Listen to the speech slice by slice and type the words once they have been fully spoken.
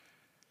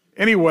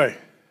Anyway,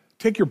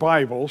 take your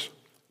Bibles,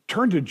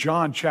 turn to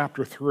John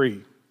chapter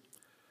 3.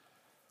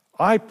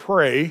 I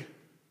pray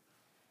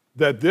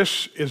that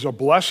this is a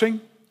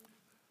blessing,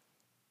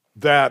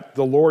 that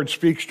the Lord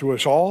speaks to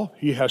us all.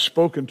 He has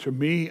spoken to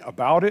me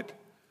about it.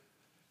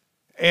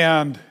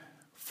 And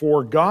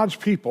for God's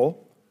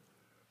people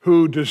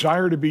who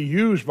desire to be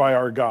used by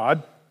our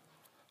God,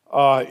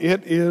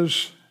 it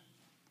is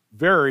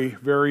very,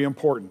 very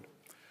important.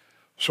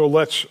 So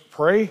let's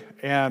pray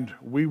and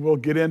we will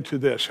get into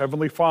this.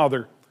 Heavenly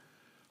Father,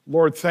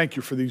 Lord, thank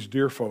you for these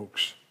dear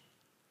folks.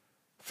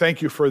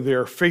 Thank you for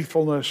their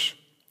faithfulness.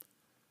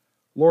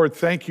 Lord,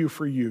 thank you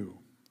for you.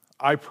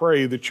 I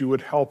pray that you would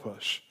help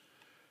us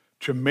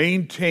to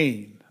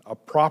maintain a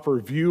proper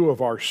view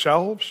of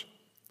ourselves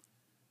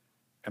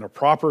and a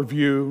proper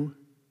view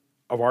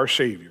of our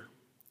Savior.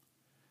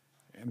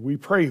 And we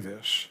pray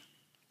this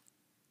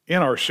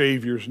in our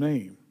Savior's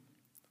name.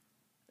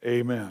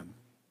 Amen.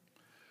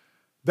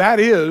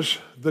 That is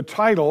the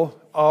title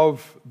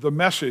of the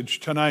message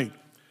tonight.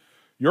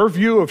 Your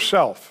view of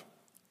self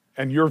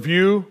and your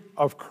view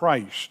of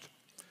Christ.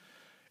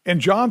 In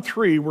John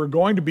 3, we're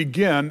going to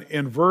begin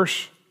in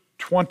verse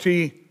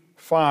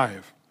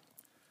 25.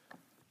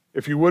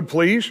 If you would,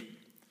 please.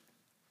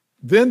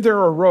 Then there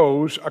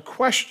arose a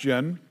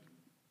question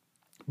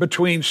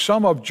between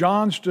some of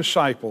John's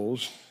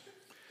disciples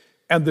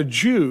and the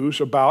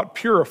Jews about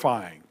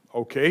purifying.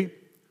 Okay?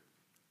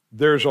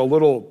 There's a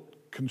little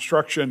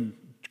constructive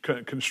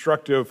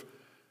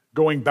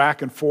going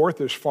back and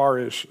forth as far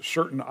as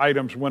certain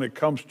items when it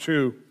comes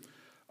to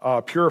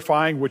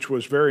purifying, which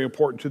was very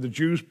important to the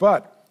Jews.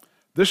 But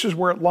this is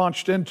where it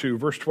launched into,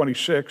 verse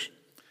 26.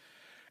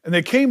 And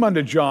they came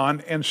unto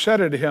John and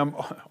said unto him,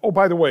 oh,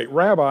 by the way,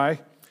 Rabbi,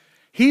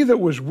 he that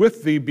was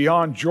with thee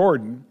beyond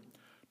Jordan,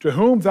 to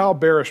whom thou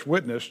bearest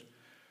witness,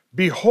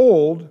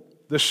 behold,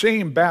 the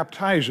same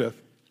baptizeth,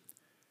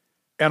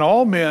 and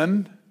all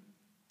men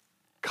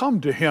come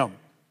to him.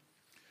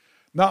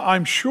 Now,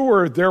 I'm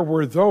sure there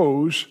were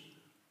those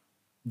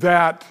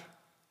that,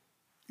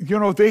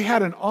 they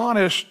had an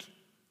honest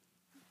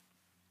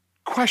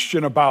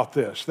question about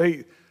this.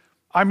 They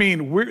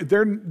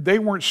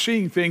weren't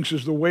seeing things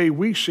as the way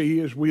we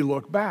see as we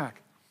look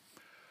back.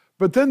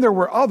 But then there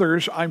were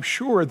others, I'm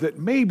sure, that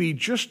maybe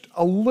just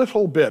a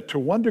little bit, to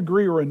one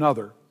degree or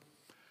another,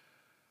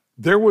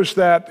 there was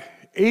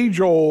that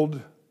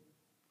age-old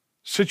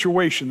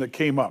situation that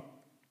came up.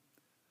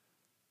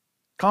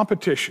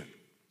 Competition.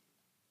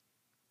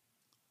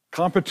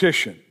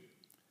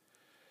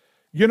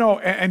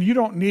 And you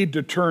don't need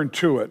to turn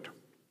to it.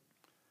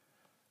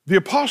 The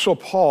Apostle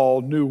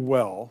Paul knew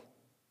well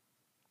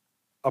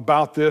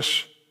about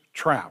this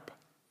trap.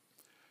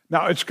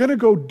 Now, it's going to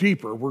go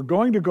deeper. We're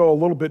going to go a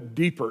little bit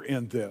deeper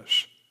in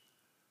this.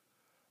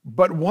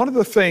 But one of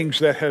the things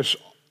that has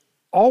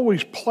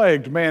always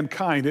plagued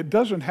mankind, it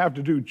doesn't have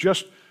to do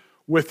just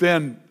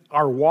within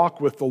our walk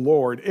with the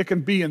Lord. It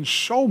can be in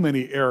so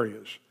many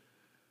areas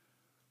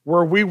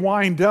where we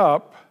wind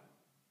up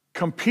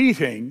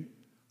competing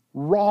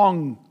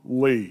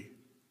wrongly.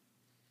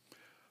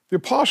 The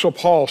Apostle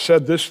Paul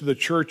said this to the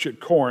church at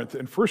Corinth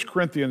in 1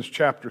 Corinthians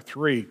chapter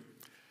 3.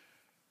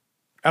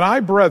 And I,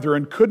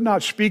 brethren, could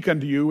not speak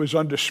unto you as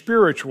unto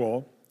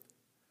spiritual,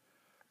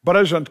 but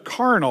as unto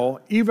carnal,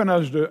 even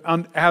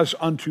as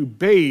unto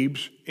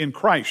babes in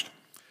Christ.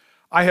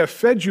 I have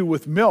fed you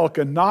with milk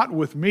and not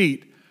with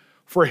meat,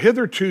 for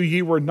hitherto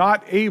ye were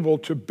not able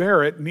to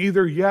bear it,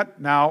 neither yet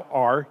now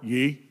are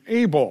ye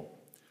able.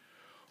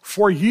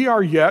 For ye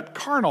are yet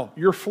carnal,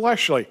 you're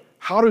fleshly.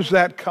 How does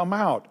that come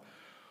out?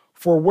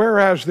 For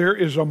whereas there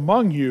is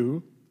among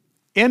you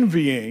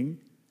envying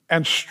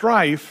and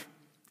strife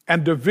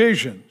and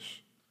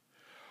divisions,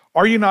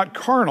 are you not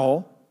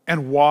carnal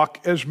and walk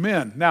as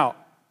men? Now,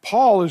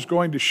 Paul is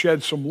going to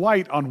shed some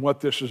light on what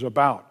this is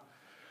about.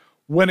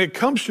 When it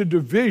comes to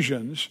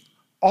divisions,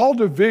 all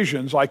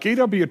divisions, like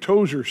A.W.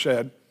 Tozer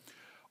said,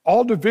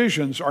 all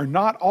divisions are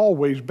not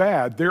always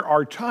bad. There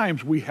are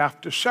times we have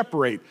to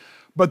separate.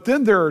 But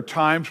then there are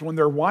times when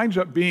there winds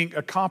up being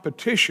a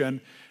competition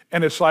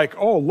and it's like,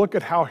 oh, look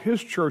at how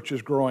his church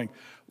is growing.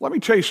 Let me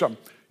tell you something.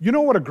 You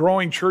know what a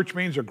growing church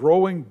means? A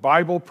growing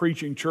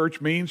Bible-preaching church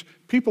means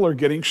people are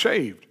getting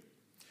saved.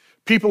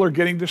 People are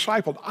getting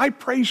discipled. I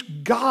praise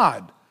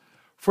God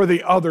for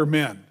the other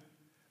men,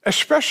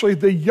 especially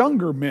the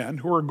younger men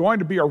who are going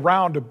to be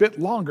around a bit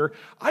longer.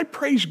 I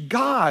praise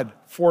God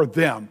for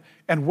them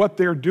and what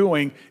they're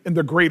doing in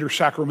the greater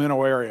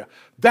Sacramento area.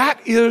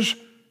 That is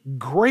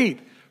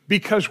great,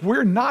 because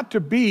we're not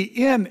to be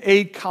in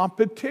a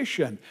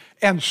competition.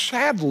 And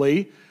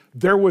sadly,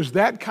 there was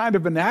that kind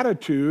of an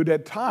attitude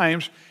at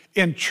times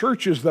in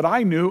churches that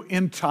I knew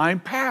in time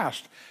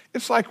past.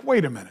 It's like,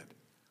 wait a minute.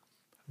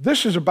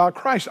 This is about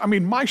Christ. I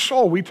mean, my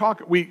soul, we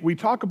talk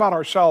about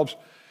ourselves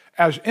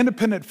as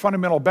independent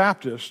fundamental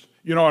Baptists,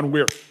 and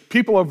we're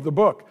people of the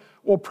book.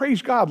 Well,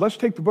 praise God. Let's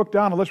take the book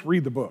down and let's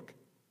read the book.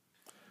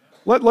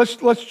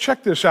 Let's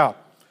check this out.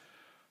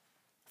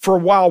 For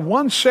while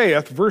one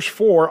saith, verse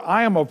 4,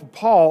 I am of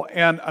Paul,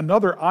 and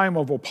another, I am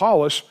of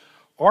Apollos,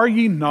 are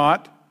ye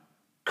not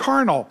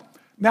carnal.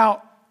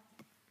 Now,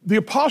 the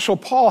Apostle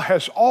Paul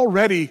has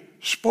already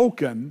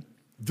spoken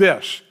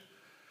this,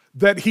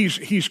 that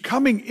he's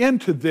coming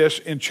into this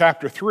in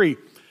chapter 3.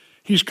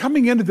 He's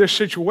coming into this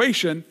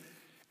situation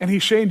and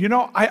he's saying,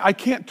 I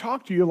can't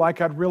talk to you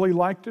like I'd really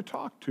like to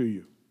talk to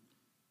you.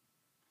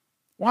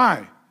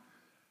 Why?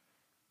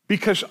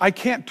 Because I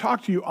can't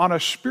talk to you on a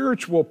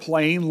spiritual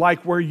plane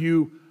like where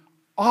you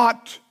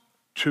ought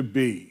to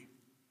be.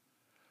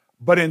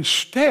 But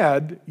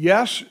instead,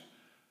 yes,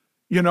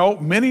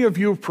 many of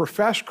you have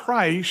professed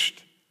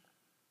Christ,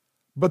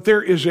 but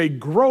there is a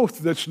growth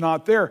that's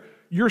not there.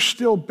 You're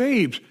still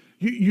babes.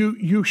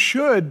 You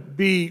should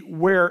be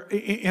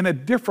in a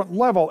different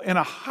level, in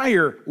a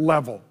higher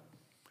level.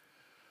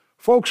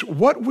 Folks,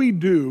 what we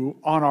do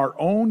on our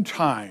own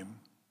time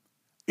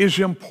is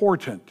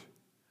important.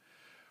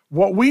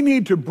 What we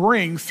need to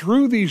bring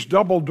through these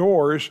double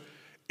doors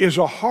is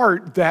a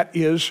heart that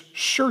is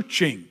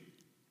searching,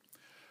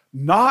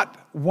 not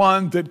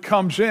one that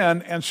comes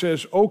in and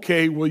says,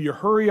 okay, will you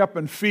hurry up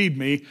and feed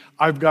me?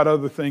 I've got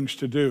other things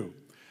to do.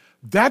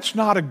 That's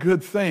not a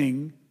good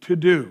thing to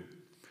do.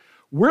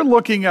 We're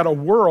looking at a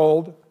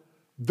world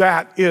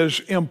that is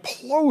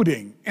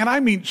imploding. And I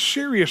mean,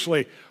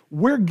 seriously,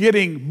 we're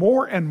getting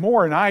more and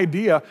more an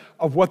idea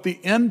of what the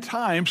end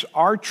times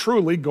are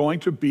truly going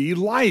to be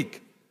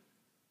like.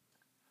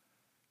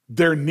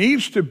 There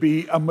needs to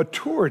be a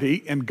maturity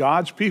in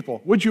God's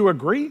people. Would you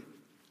agree?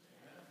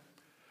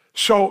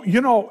 So,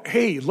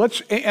 hey,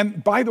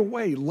 and by the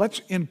way,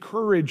 let's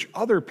encourage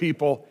other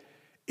people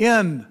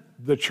in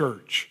the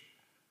church.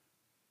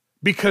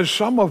 Because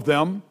some of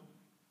them,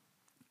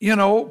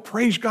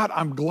 praise God,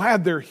 I'm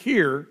glad they're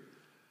here,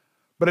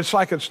 but it's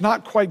like it's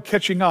not quite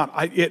catching on.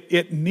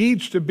 It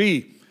needs to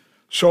be.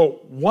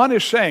 So one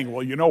is saying,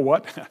 well, you know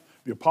what?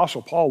 The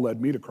Apostle Paul led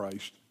me to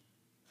Christ.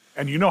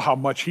 And you know how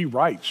much he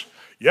writes.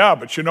 Yeah,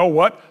 but you know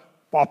what?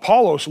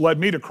 Apollos led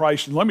me to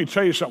Christ. And let me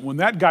tell you something. When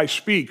that guy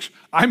speaks,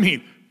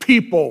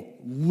 people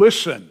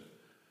listen.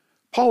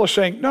 Paul is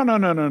saying,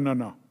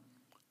 no.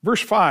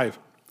 Verse 5.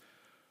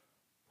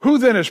 Who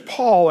then is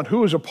Paul and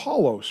who is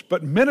Apollos,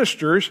 but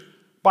ministers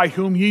by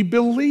whom ye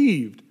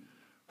believed?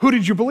 Who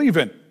did you believe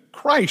in?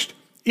 Christ,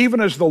 even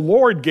as the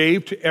Lord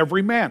gave to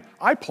every man.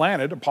 I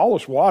planted,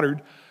 Apollos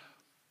watered,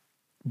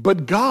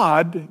 but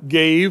God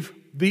gave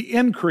the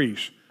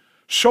increase.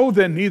 So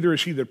then neither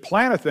is he that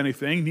planteth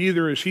anything,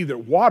 neither is he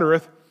that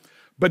watereth,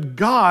 but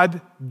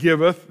God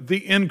giveth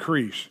the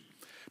increase.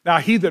 Now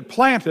he that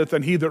planteth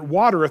and he that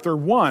watereth are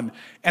one,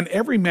 and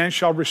every man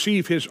shall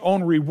receive his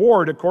own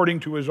reward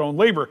according to his own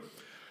labor.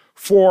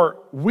 For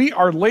we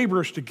are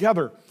laborers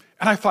together.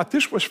 And I thought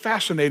this was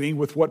fascinating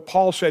with what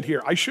Paul said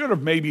here. I should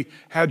have maybe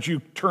had you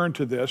turn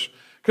to this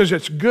because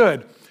it's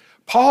good.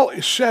 Paul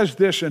says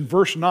this in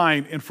verse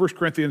 9 in 1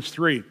 Corinthians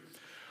 3.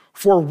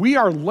 For we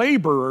are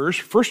laborers,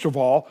 first of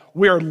all,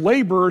 we are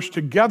laborers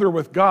together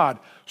with God.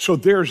 So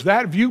there's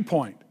that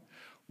viewpoint.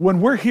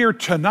 When we're here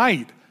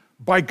tonight,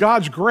 by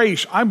God's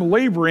grace, I'm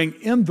laboring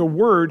in the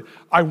Word.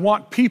 I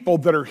want people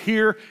that are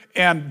here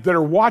and that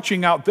are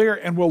watching out there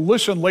and will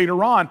listen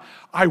later on.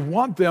 I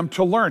want them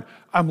to learn.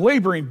 I'm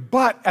laboring,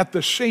 but at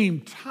the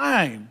same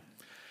time,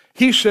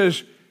 he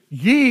says,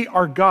 ye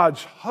are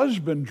God's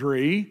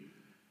husbandry,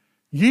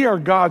 ye are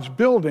God's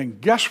building.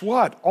 Guess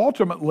what?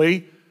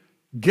 Ultimately,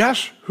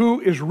 guess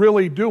who is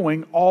really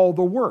doing all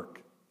the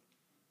work?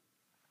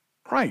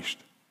 Christ.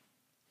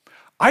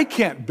 I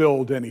can't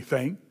build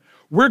anything.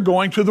 We're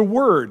going to the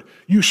Word.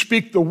 You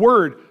speak the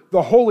Word.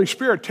 The Holy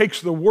Spirit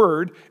takes the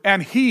Word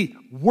and He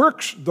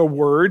works the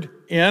Word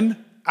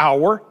in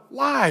our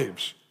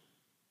lives.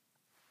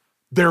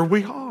 There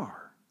we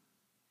are.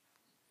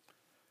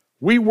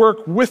 We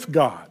work with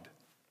God,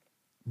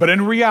 but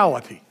in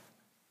reality,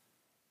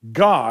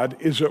 God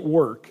is at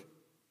work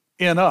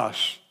in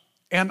us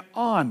and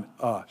on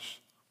us.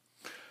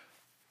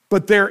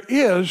 But there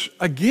is,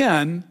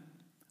 again,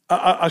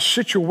 a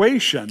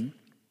situation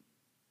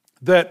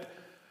that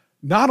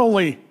not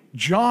only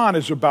John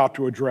is about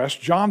to address,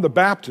 John the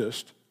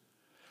Baptist,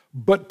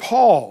 but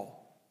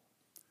Paul,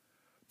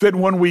 that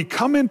when we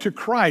come into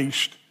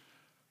Christ,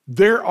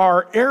 there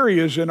are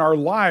areas in our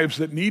lives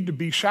that need to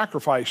be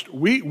sacrificed.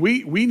 We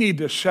need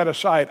to set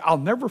aside. I'll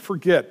never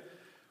forget,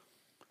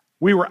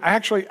 we were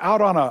actually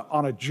out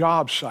on a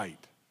job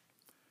site,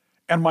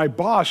 and my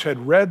boss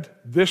had read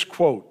this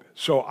quote.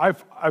 So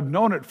I've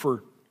known it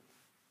for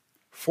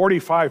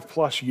 45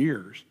 plus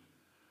years.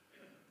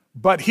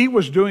 But he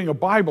was doing a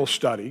Bible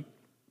study,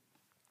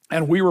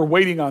 and we were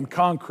waiting on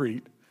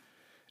concrete,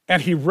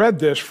 and he read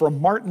this from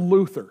Martin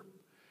Luther.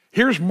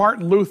 Here's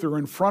Martin Luther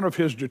in front of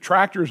his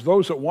detractors,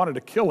 those that wanted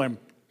to kill him,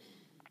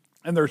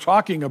 and they're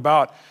talking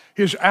about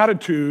his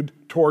attitude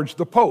towards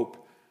the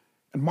Pope.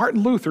 And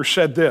Martin Luther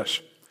said this,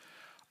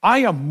 I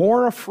am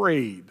more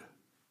afraid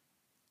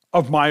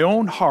of my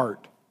own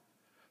heart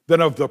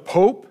than of the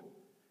Pope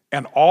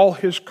and all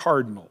his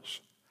cardinals.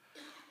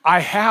 I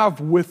have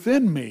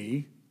within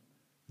me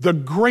the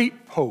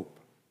great Pope,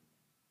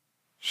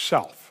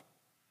 self.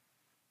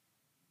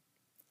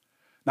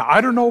 Now, I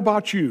don't know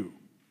about you,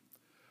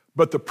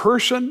 but the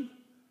person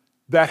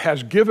that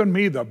has given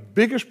me the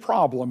biggest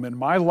problem in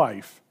my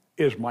life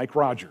is Mike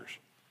Rogers.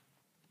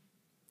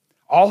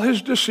 All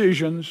his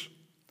decisions,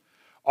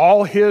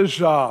 all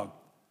his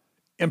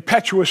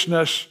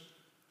impetuousness,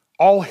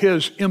 all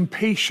his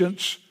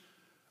impatience,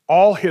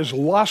 all his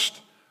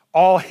lust,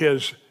 all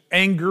his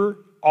anger,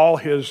 all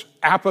his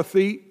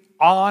apathy,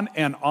 on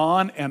and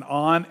on and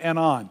on and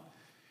on.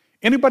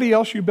 Anybody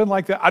else you've been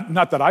like that?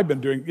 Not that I've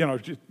been doing,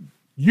 just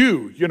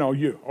you,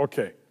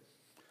 okay.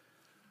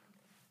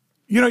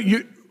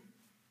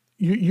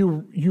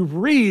 You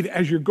read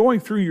as you're going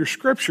through your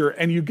scripture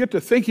and you get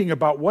to thinking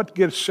about what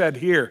gets said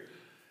here.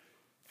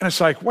 And it's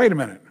like, wait a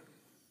minute.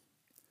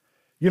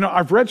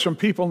 I've read some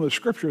people in the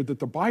scripture that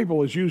the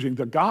Bible is using,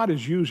 that God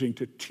is using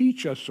to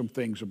teach us some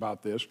things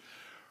about this.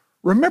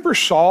 Remember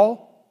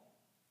Saul?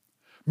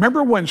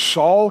 Remember when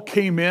Saul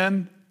came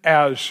in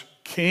as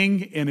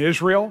king in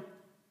Israel?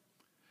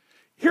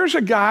 Here's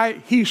a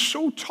guy, he's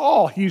so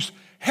tall, he's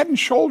head and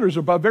shoulders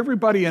above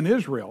everybody in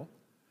Israel.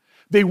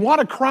 They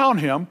want to crown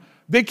him.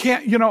 They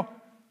can't,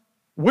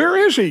 where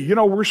is he?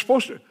 We're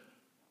supposed to,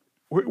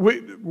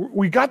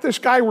 we got this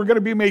guy, we're going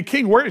to be made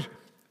king. Where is he?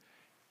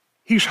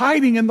 He's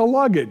hiding in the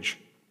luggage.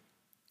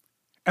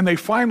 And they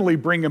finally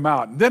bring him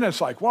out. And then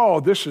it's like, whoa,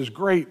 this is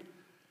great.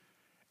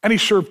 And he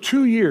served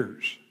 2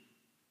 years.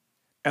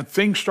 And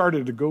things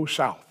started to go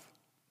south.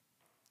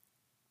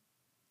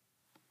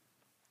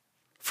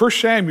 1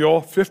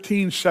 Samuel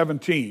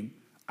 15:17,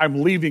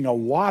 I'm leaving a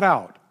lot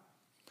out.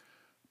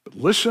 But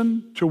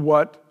listen to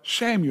what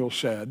Samuel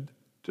said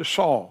to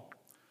Saul.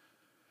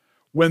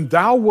 When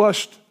thou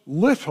wast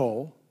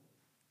little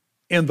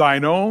in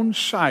thine own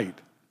sight,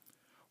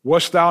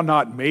 wast thou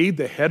not made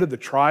the head of the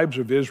tribes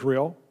of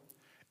Israel,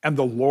 and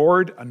the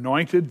Lord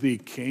anointed thee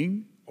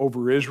king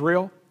over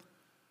Israel?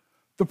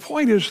 The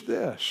point is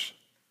this.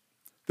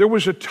 There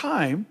was a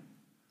time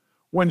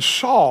when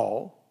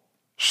Saul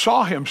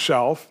saw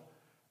himself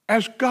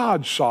as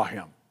God saw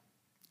him,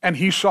 and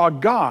he saw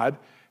God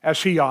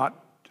as he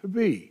ought to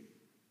be.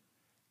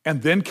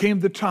 And then came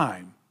the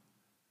time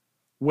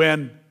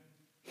when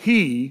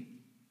he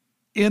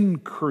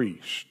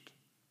increased,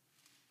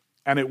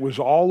 and it was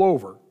all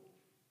over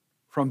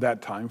from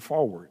that time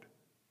forward.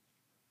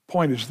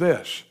 Point is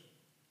this,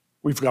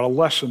 we've got a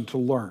lesson to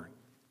learn.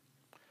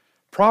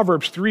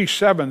 Proverbs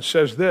 3:7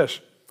 says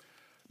this,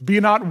 be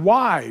not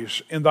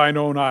wise in thine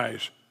own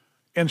eyes.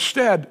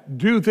 Instead,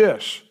 do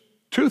this,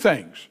 2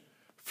 things.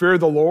 Fear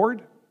the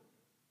Lord,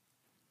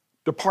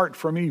 depart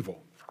from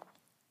evil.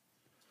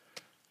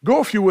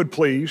 Go, if you would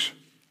please,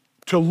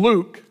 to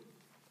Luke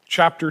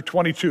chapter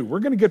 22. We're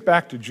going to get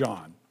back to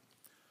John.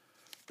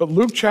 But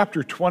Luke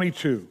chapter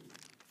 22.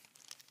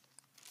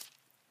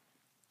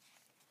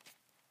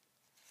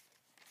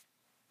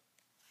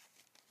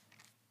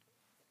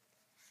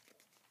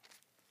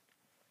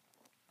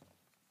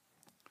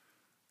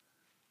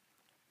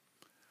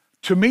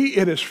 To me,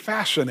 it is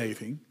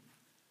fascinating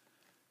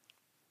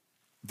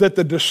that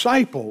the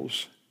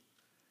disciples,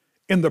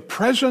 in the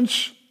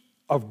presence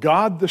of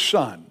God the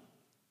Son,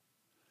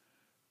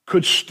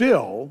 could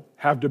still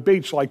have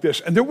debates like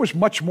this. And there was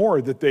much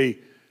more that they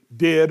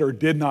did or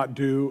did not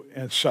do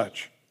and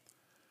such.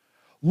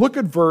 Look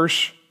at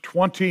verse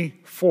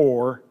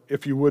 24,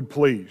 if you would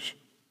please.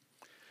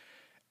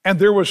 And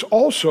there was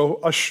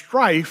also a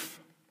strife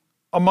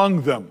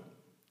among them.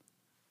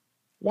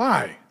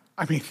 Why?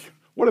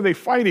 What are they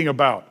fighting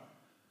about?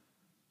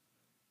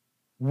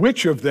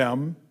 Which of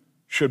them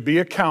should be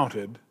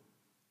accounted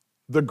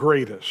the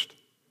greatest?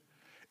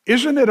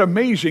 Isn't it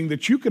amazing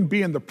that you can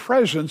be in the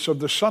presence of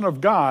the Son of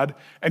God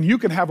and you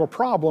can have a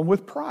problem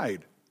with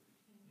pride?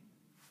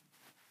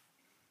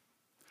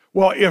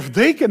 Well, if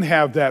they can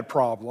have that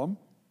problem,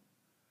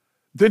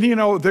 then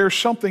there's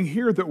something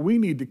here that we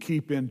need to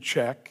keep in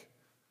check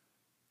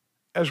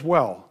as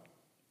well.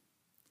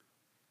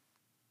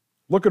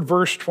 Look at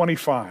verse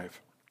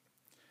 25.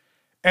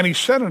 And he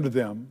said unto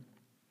them,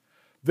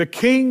 the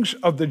kings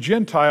of the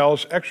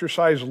Gentiles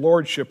exercise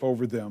lordship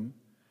over them,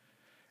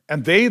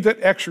 and they that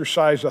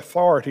exercise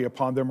authority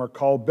upon them are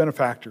called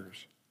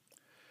benefactors.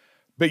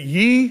 But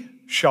ye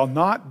shall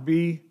not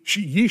be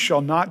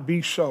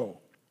so.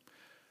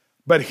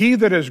 But he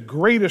that is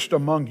greatest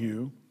among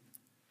you,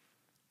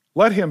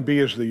 let him be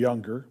as the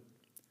younger,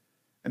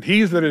 and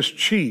he that is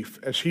chief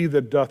as he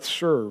that doth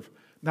serve.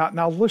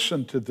 Now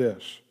listen to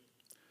this.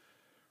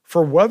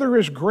 For whether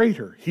is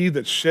greater, he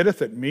that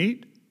sitteth at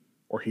meat,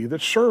 or he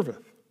that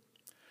serveth?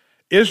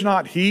 Is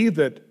not he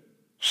that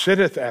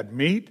sitteth at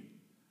meat?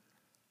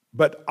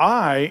 But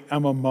I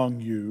am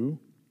among you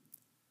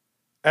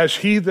as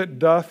he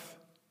that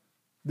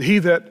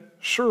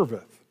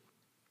serveth.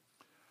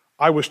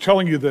 I was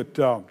telling you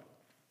that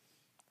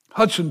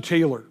Hudson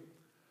Taylor,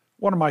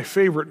 one of my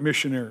favorite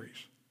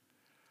missionaries,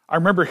 I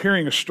remember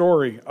hearing a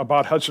story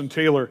about Hudson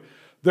Taylor.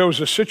 There was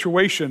a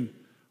situation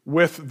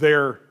with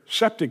their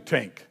septic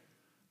tank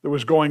that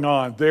was going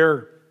on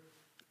there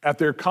at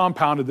their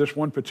compound at this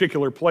one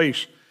particular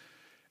place.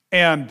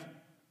 And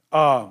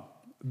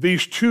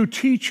these 2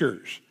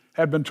 teachers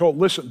had been told,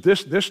 listen,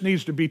 this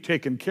needs to be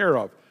taken care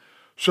of.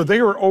 So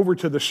they were over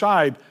to the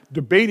side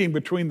debating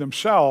between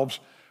themselves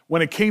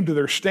when it came to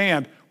their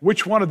stand,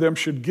 which one of them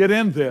should get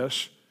in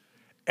this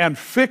and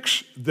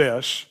fix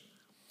this.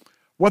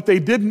 What they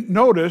didn't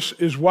notice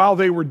is while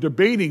they were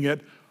debating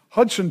it,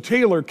 Hudson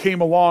Taylor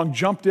came along,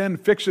 jumped in,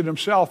 fixed it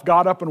himself,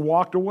 got up and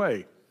walked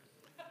away.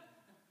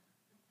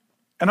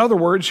 In other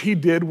words, he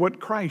did what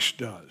Christ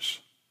does.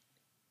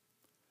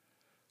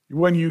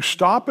 When you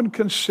stop and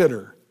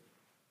consider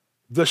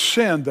the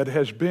sin that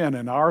has been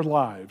in our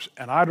lives,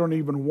 and I don't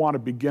even want to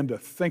begin to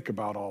think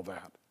about all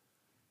that,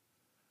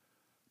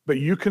 but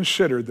you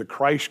consider that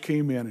Christ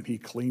came in and he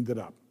cleaned it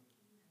up.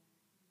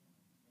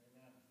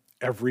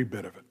 Every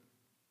bit of it.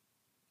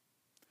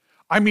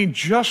 I mean,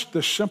 just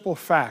the simple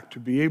fact to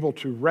be able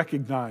to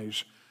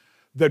recognize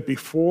that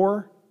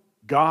before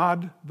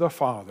God the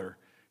Father,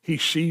 he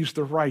sees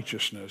the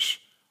righteousness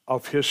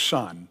of his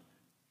Son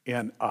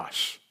in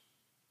us.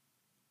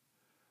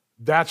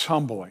 That's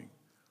humbling.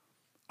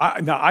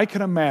 Now, I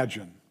can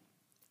imagine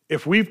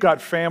if we've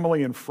got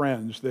family and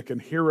friends that can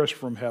hear us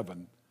from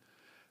heaven,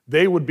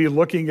 they would be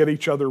looking at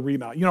each other,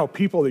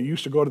 people that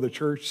used to go to the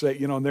church, say,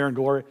 and they're in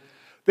glory,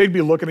 they'd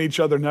be looking at each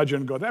other, nudging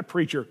and go, that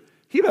preacher,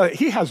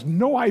 he has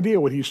no idea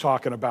what he's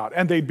talking about.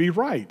 And they'd be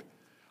right.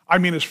 I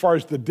mean, as far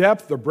as the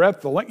depth, the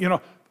breadth, the length,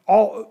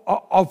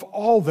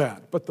 all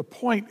that. But the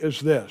point is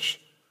this.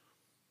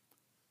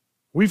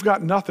 We've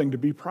got nothing to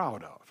be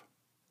proud of.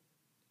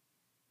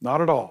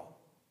 Not at all.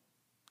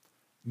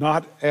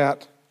 Not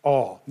at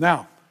all.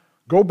 Now,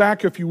 go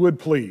back, if you would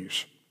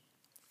please,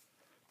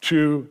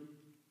 to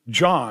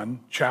John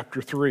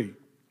chapter 3.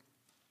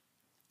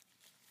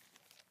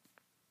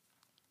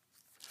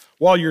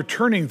 While you're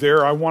turning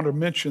there, I want to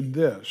mention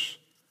this,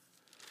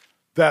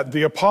 that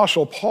the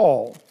Apostle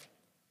Paul,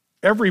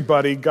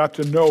 everybody got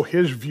to know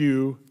his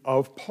view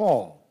of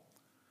Paul.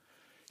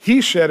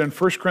 He said in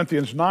 1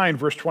 Corinthians 9,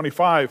 verse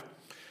 25,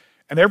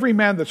 and every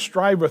man that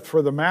striveth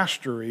for the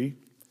mastery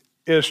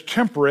is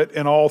temperate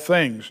in all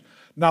things.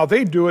 Now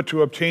they do it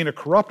to obtain a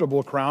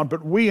corruptible crown,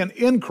 but we an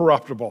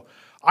incorruptible.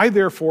 I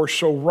therefore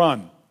so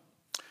run,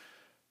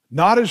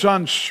 not as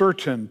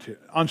uncertainly.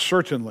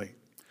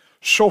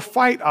 So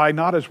fight I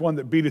not as one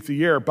that beateth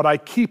the air, but I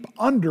keep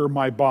under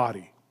my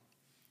body.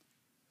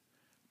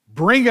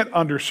 Bring it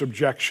under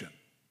subjection,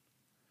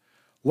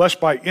 lest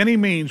by any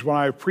means when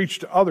I have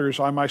preached to others,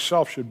 I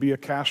myself should be a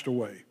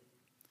castaway.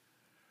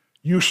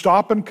 You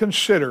stop and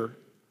consider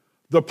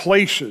the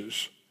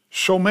places,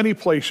 so many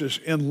places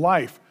in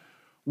life,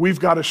 we've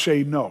got to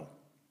say no,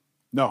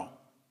 no,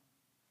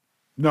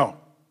 no.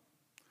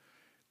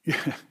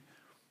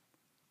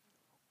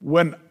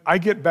 When I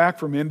get back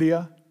from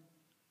India,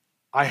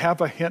 I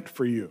have a hint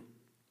for you.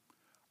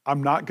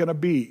 I'm not going to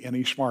be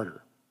any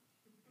smarter.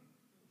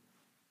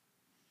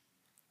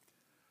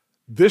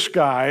 This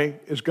guy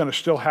is going to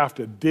still have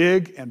to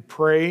dig and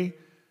pray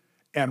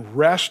and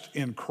rest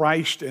in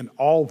Christ and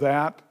all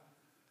that.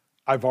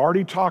 I've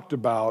already talked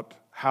about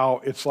how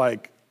it's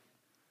like,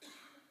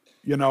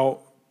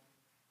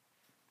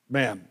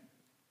 man.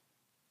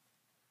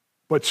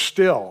 But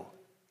still,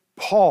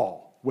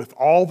 Paul, with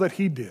all that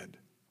he did,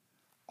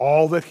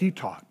 all that he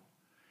taught,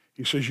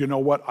 he says, you know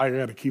what? I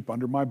got to keep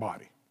under my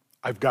body.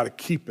 I've got to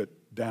keep it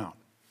down.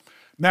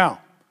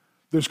 Now,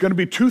 there's going to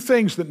be two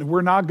things that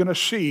we're not going to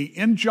see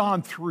in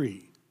John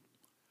 3.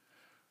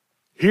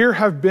 Here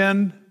have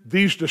been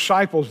these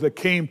disciples that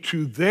came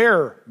to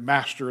their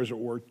master, as it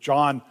were,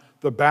 John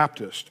the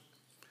Baptist.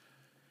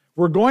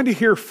 We're going to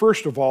hear,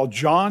 first of all,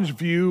 John's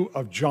view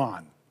of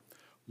John.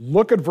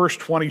 Look at verse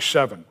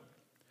 27.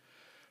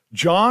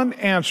 John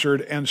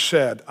answered and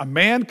said, a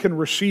man can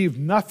receive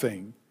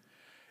nothing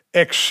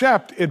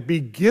except it be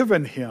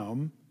given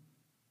him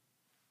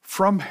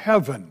from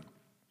heaven.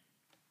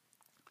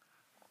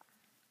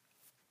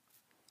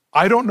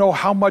 I don't know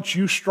how much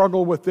you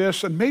struggle with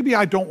this, and maybe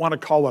I don't want to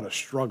call it a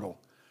struggle,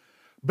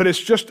 but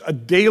it's just a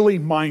daily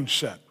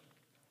mindset.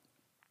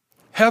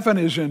 Heaven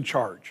is in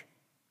charge.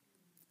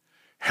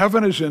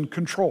 Heaven is in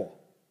control.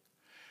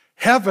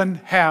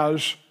 Heaven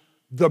has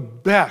the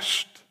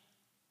best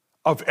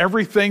of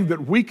everything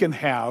that we can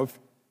have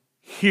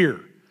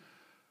here.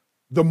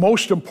 The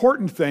most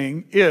important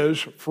thing is,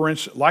 for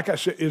instance, like I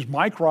said, is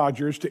Mike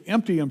Rogers to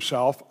empty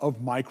himself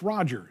of Mike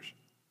Rogers.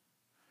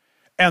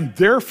 And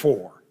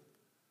therefore,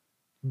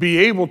 be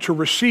able to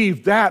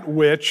receive that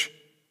which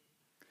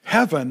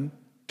heaven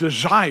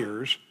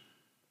desires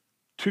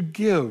to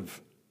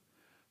give.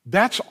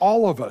 That's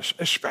all of us,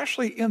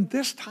 especially in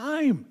this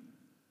time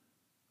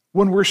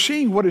when we're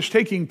seeing what is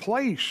taking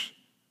place.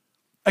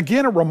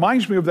 Again, it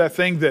reminds me of that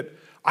thing that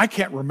I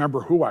can't remember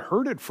who I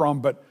heard it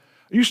from, but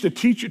I used to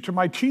teach it to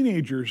my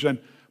teenagers, and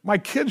my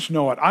kids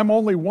know it. I'm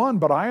only one,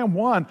 but I am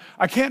one.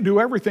 I can't do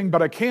everything,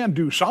 but I can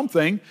do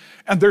something.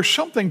 And there's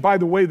something, by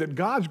the way, that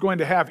God's going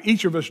to have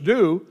each of us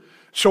do.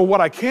 So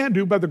what I can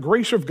do, by the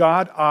grace of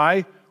God,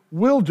 I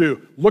will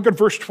do. Look at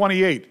verse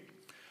 28.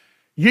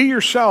 Ye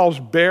yourselves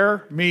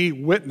bear me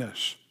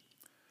witness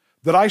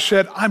that I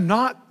said, I'm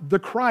not the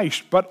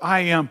Christ, but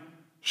I am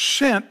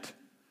sent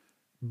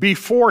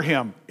before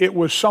him. It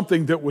was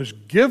something that was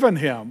given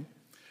him.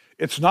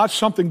 It's not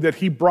something that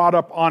he brought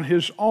up on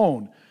his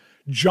own.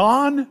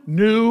 John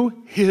knew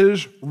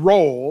his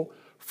role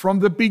from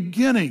the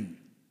beginning.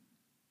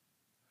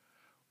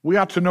 We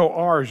ought to know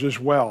ours as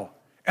well.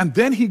 And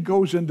then he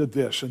goes into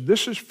this, and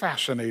this is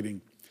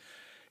fascinating.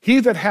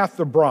 He that hath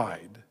the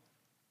bride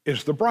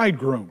is the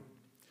bridegroom.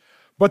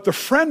 But the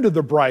friend of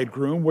the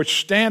bridegroom, which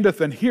standeth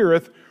and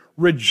heareth,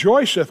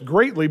 rejoiceth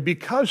greatly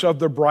because of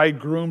the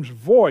bridegroom's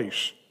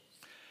voice.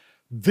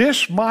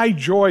 This my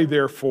joy,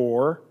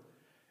 therefore,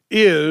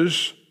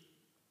 is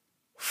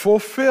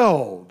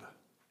fulfilled.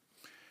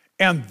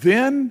 And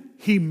then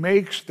he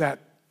makes that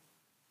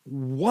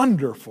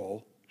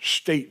wonderful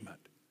statement.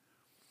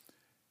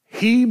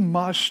 He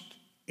must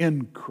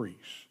increase.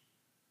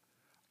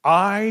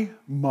 I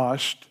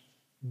must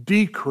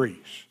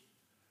decrease.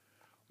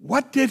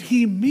 What did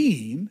he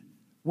mean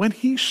when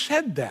he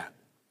said that?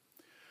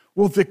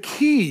 Well, the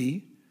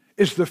key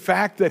is the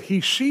fact that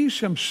he sees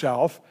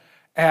himself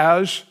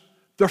as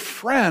the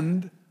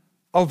friend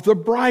of the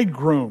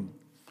bridegroom.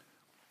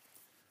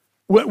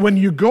 When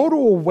you go to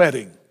a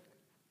wedding,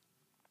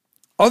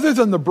 other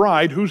than the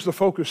bride, who's the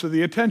focus of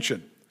the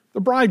attention? The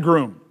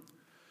bridegroom.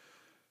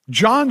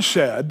 John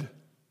said,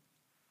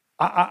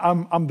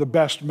 I'm the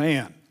best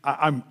man.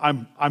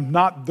 I'm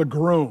not the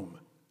groom.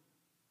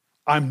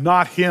 I'm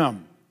not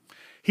him.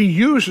 He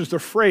uses the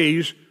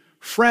phrase,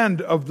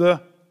 friend of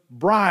the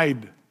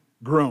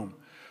bridegroom.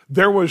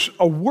 There was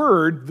a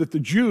word that the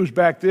Jews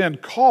back then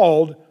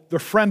called the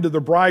friend of the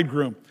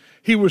bridegroom.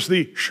 He was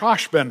the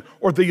shashban,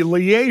 or the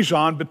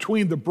liaison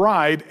between the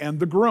bride and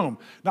the groom.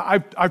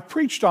 Now, I've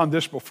preached on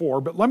this before,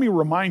 but let me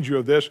remind you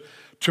of this.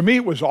 To me,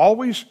 it was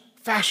always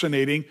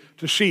fascinating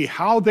to see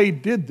how they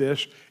did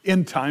this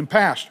in time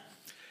past.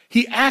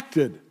 He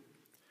acted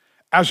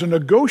as a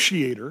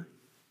negotiator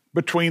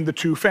between the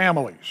two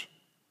families,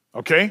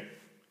 okay?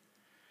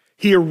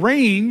 He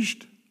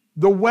arranged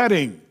the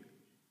wedding,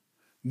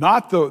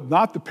 not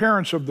the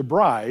parents of the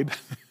bride.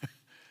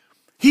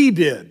 He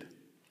did.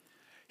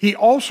 He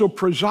also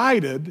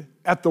presided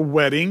at the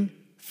wedding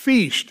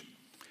feast.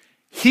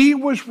 He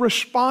was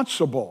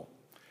responsible.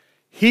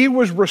 He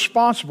was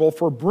responsible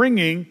for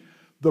bringing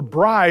the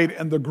bride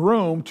and the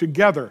groom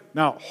together.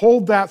 Now,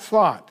 hold that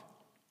thought.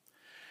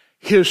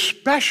 His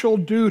special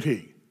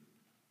duty,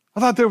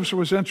 I thought this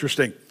was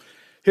interesting.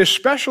 His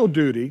special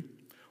duty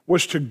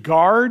was to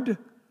guard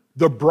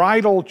the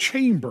bridal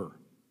chamber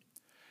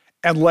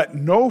and let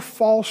no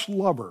false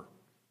lover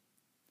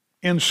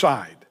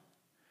inside.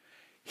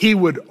 He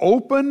would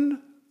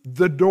open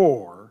the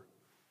door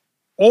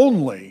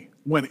only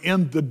when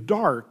in the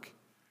dark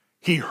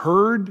he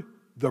heard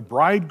the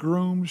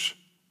bridegroom's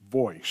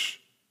voice.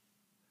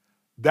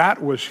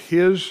 That was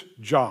his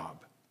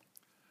job.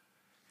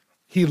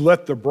 He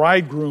let the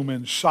bridegroom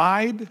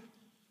inside,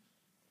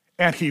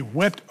 and he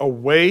went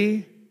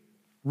away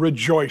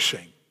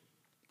rejoicing.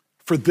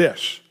 For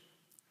this,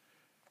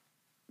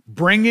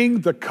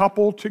 bringing the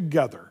couple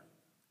together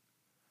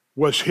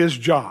was his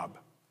job.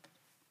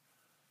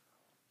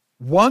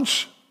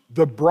 Once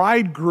the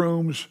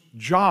bridegroom's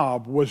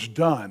job was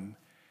done,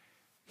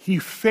 he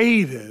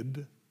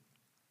faded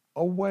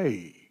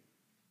away.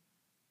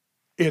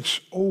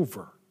 It's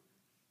over.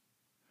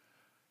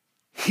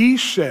 He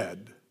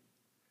said,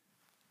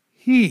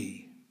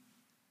 he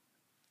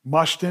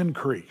must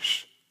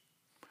increase.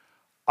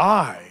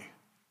 I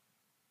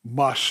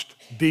must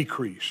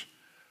decrease.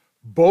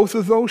 Both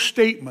of those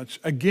statements,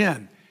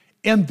 again,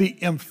 in the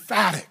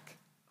emphatic.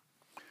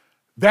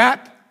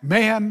 That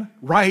man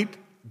right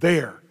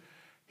there,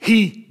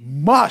 he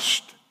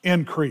must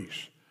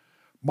increase.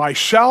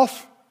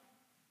 Myself,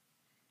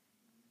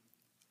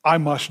 I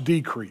must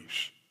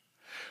decrease.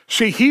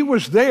 See, he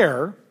was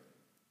there,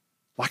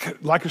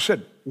 like I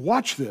said,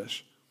 watch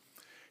this.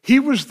 He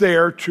was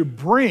there to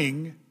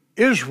bring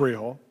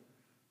Israel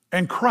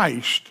and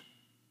Christ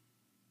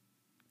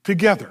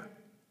together.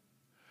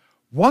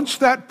 Once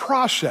that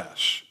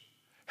process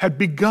had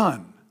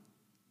begun,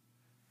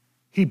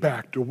 he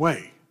backed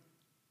away.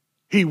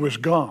 He was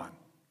gone.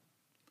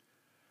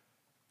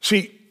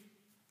 See,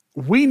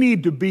 we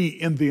need to be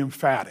in the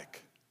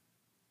emphatic.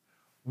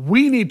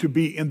 We need to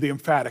be in the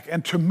emphatic.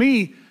 And to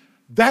me,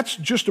 that's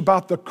just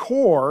about the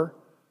core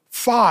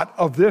thought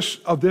of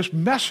this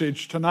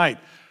message tonight.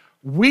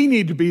 We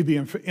need to be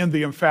in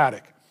the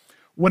emphatic.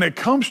 When it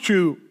comes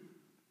to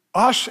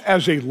us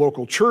as a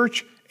local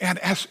church and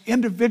as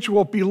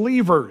individual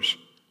believers,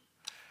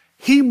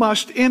 he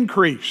must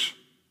increase.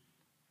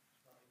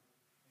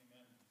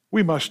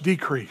 We must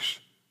decrease.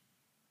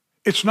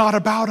 It's not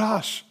about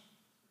us.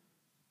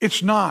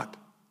 It's not.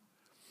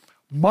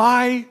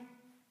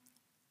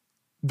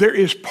 There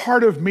is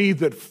part of me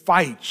that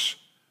fights,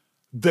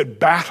 that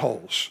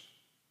battles.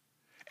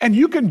 And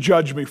you can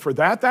judge me for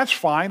that. That's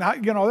fine.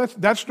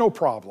 That's no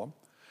problem.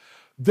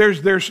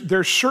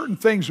 There's certain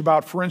things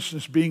about, for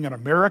instance, being an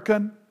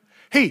American.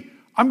 Hey,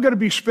 I'm going to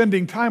be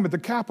spending time at the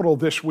Capitol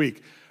this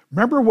week.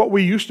 Remember what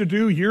we used to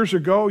do years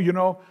ago,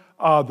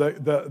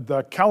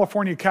 the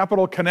California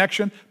Capitol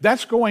Connection?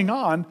 That's going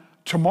on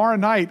tomorrow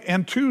night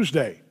and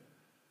Tuesday.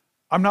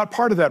 I'm not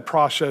part of that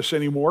process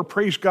anymore.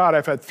 Praise God,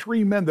 I've had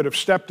 3 men that have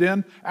stepped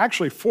in,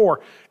 actually 4,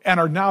 and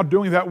are now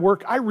doing that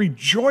work. I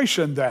rejoice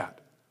in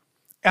that,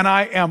 and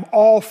I am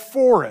all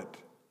for it.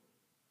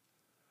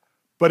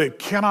 But it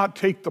cannot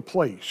take the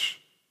place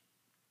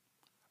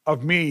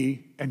of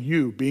me and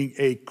you being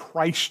a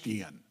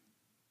Christian.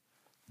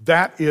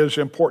 That is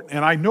important,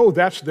 and I know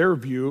that's their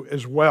view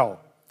as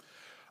well.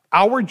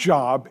 Our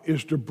job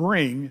is to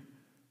bring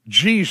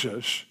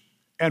Jesus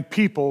and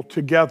people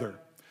together.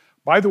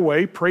 By the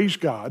way, praise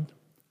God,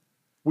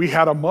 we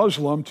had a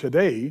Muslim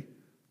today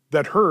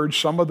that heard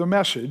some of the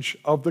message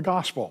of the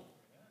gospel.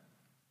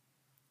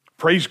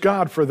 Praise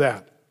God for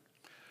that.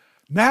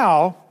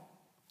 Now,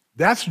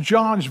 that's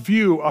John's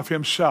view of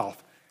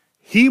himself.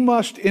 He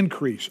must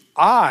increase.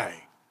 I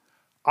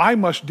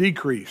must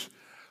decrease.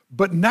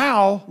 But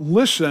now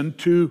listen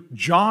to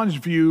John's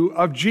view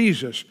of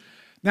Jesus.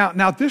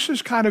 Now this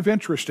is kind of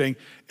interesting,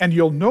 and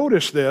you'll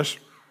notice this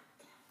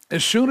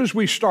as soon as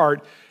we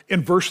start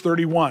in verse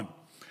 31,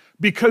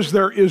 because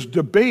there is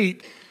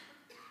debate,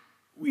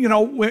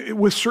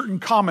 with certain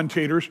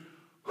commentators,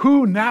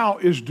 who now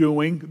is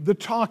doing the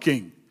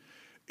talking.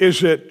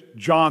 Is it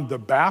John the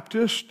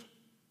Baptist,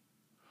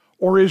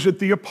 or is it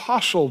the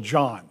Apostle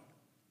John?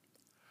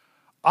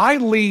 I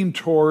lean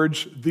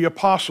towards the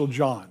Apostle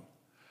John,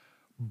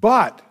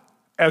 but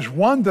as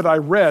one that I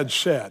read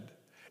said,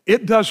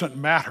 it doesn't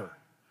matter.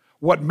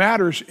 What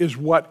matters is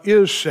what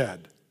is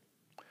said.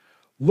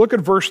 Look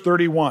at verse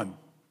 31.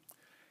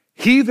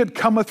 He that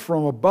cometh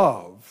from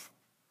above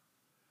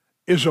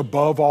is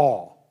above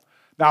all.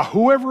 Now,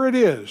 whoever it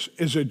is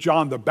it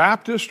John the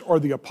Baptist or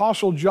the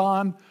Apostle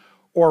John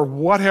or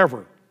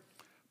whatever?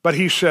 But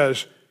he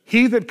says,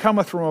 he that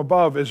cometh from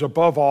above is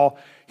above all.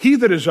 He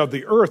that is of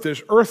the earth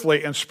is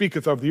earthly and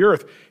speaketh of the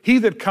earth. He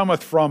that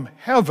cometh from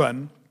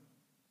heaven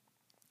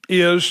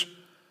is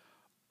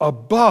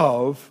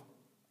above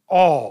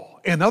all.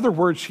 In other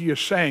words, he is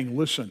saying,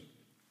 listen,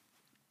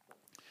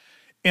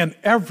 in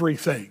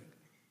everything,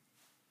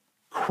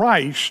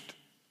 Christ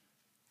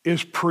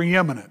is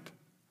preeminent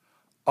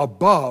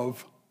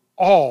above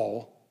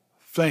all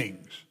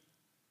things.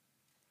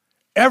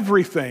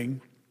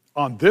 Everything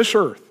on this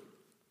earth.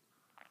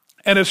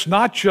 And it's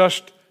not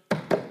just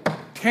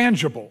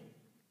tangible.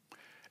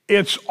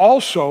 It's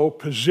also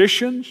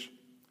positions,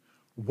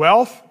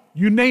 wealth,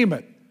 you name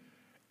it.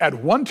 At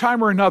one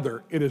time or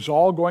another, it is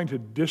all going to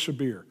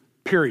disappear,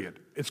 period.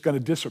 It's going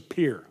to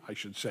disappear, I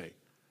should say.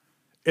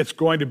 It's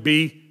going to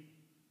be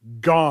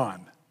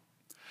gone.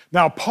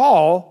 Now,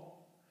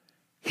 Paul,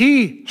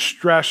 he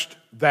stressed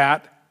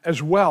that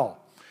as well.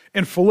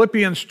 In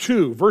Philippians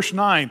 2, verse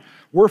 9,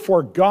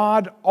 wherefore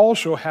God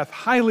also hath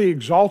highly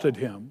exalted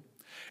him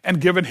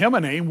and given him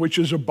a name which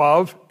is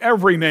above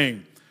every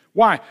name.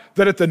 Why?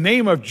 That at the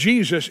name of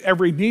Jesus,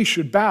 every knee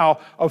should bow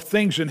of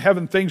things in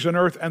heaven, things on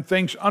earth, and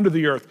things under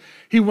the earth.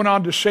 He went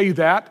on to say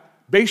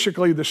that,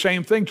 basically the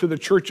same thing to the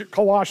church at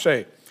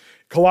Colossae.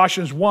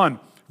 Colossians 1,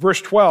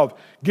 verse 12,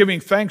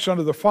 giving thanks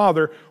unto the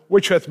Father,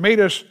 which hath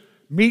made us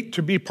meet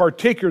to be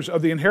partakers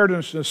of the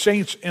inheritance of the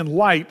saints in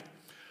light,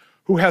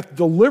 who hath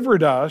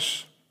delivered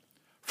us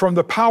from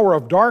the power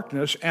of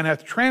darkness and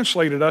hath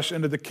translated us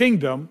into the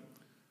kingdom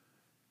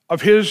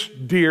of his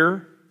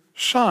dear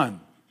Son.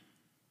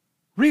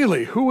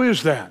 Really, who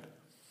is that?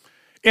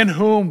 In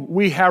whom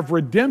we have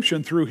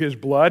redemption through his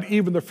blood,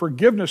 even the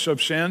forgiveness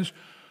of sins,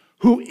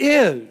 who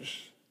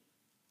is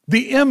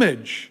the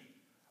image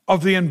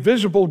of the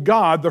invisible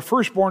God, the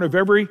firstborn of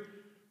every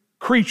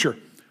creature.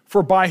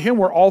 For by him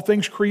were all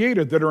things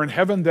created that are in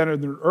heaven, that are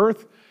in the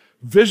earth,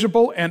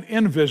 visible and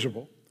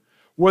invisible.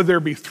 Whether there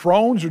be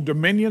thrones or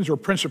dominions or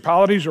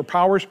principalities or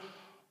powers,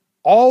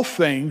 all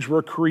things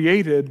were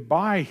created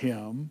by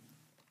him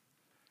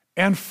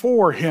and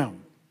for him.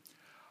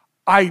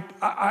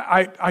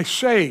 I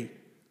say,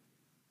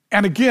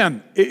 and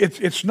again,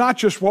 it's not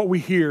just what we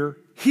hear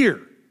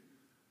here,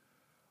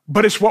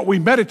 but it's what we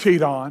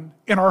meditate on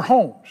in our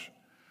homes.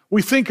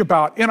 We think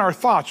about in our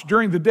thoughts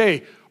during the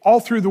day, all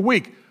through the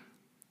week.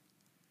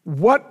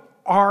 What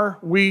are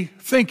we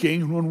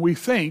thinking when we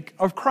think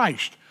of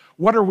Christ?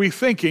 What are we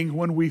thinking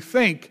when we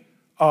think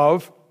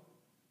of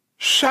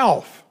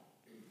self?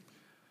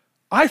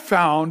 I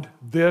found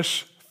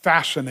this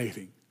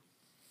fascinating.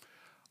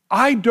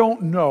 I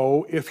don't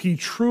know if he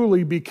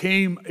truly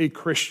became a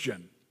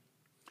Christian.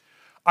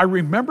 I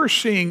remember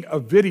seeing a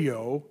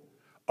video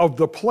of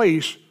the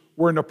place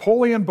where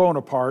Napoleon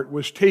Bonaparte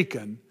was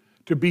taken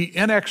to be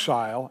in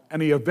exile,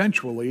 and he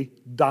eventually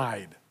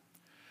died.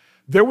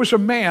 There was a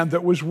man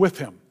that was with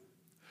him.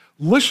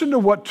 Listen to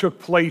what took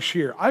place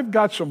here. I've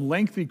got some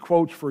lengthy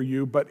quotes for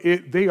you, but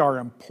they are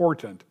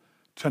important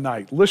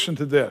tonight. Listen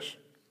to this.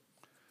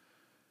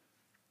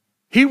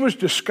 He was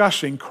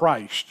discussing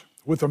Christ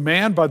with a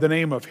man by the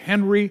name of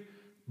Henry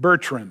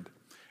Bertrand,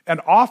 an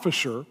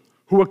officer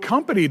who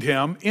accompanied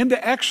him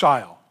into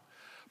exile,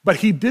 but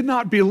he did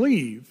not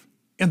believe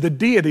in the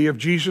deity of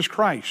Jesus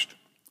Christ.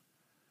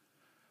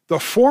 The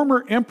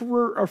former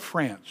emperor of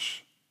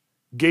France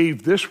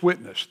gave this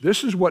witness.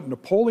 This is what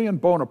Napoleon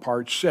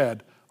Bonaparte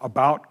said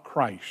about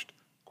Christ.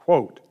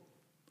 Quote,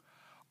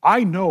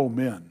 I know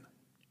men,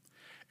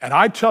 and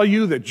I tell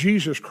you that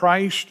Jesus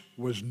Christ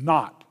was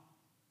not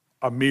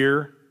a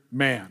mere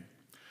man.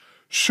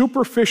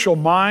 Superficial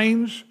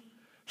minds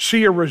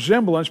see a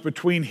resemblance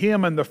between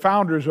him and the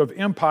founders of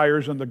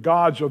empires and the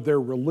gods of their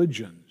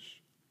religions.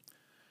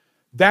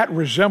 That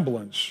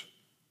resemblance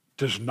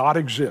does not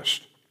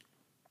exist.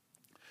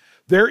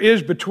 There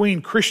is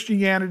between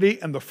Christianity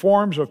and the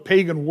forms of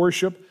pagan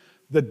worship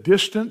the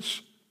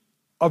distance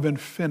of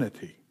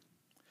infinity.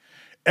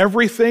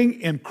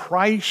 Everything in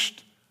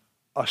Christ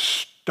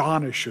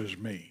astonishes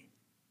me.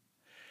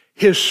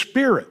 His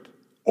Spirit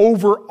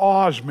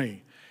overawes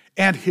me,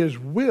 and His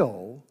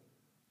will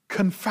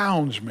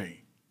confounds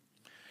me.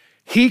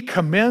 He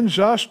commends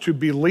us to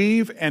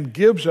believe and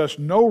gives us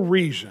no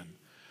reason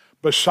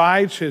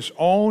besides His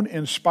own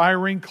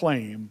inspiring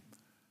claim,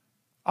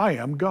 I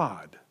am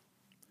God.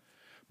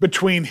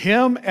 Between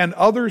Him and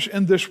others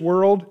in this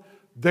world,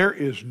 there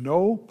is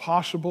no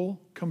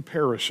possible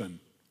comparison.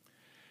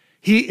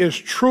 He is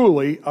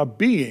truly a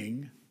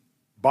being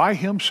by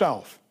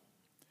Himself.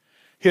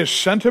 His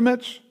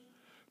sentiments,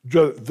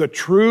 the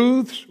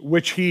truths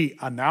which He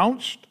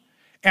announced,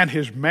 and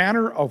His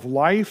manner of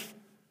life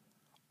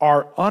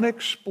are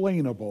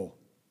unexplainable.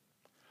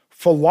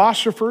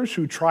 Philosophers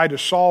who try to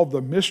solve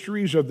the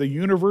mysteries of the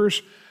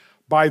universe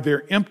by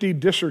their empty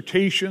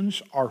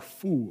dissertations are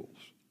fools.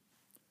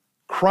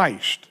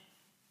 Christ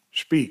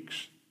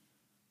speaks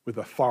with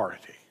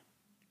authority.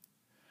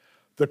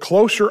 The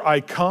closer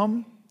I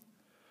come,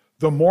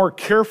 the more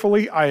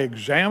carefully I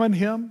examine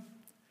Him.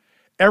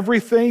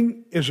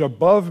 Everything is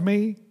above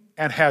me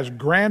and has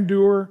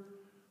grandeur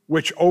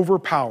which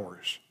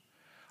overpowers.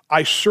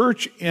 I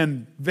search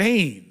in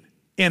vain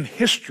in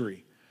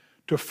history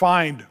to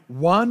find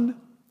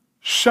one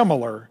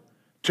similar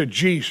to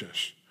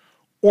Jesus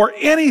or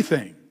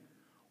anything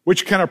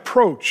which can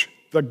approach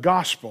the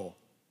gospel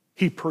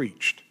He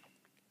preached.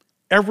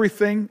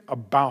 Everything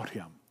about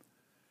Him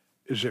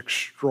is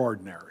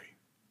extraordinary.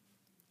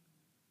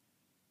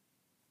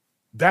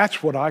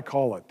 That's what I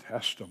call a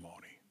testimony.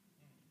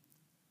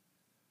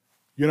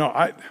 You know,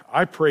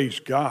 I praise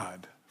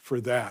God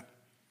for that.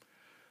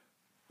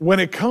 When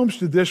it comes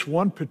to this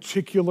one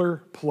particular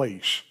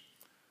place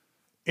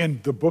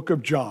in the book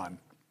of John,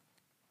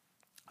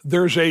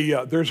 there's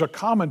a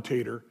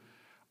commentator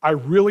I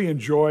really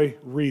enjoy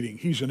reading.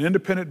 He's an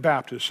independent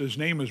Baptist. His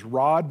name is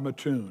Rod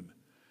Mattoon.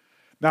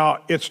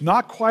 Now, it's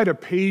not quite a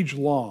page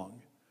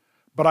long,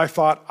 but I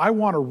thought, I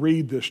want to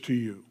read this to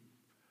you.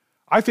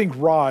 I think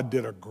Rod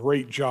did a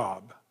great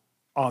job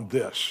on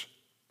this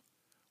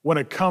when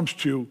it comes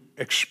to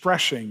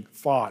expressing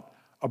thought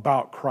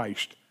about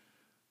Christ.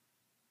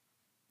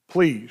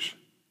 Please,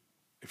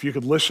 if you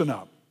could listen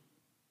up,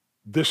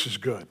 this is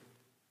good.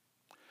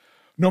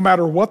 No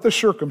matter what the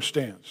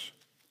circumstance,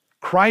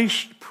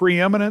 Christ's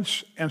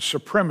preeminence and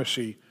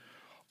supremacy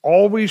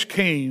always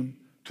came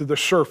to the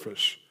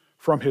surface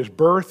from His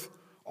birth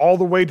all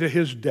the way to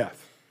His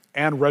death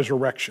and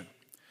resurrection.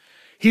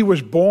 He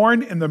was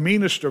born in the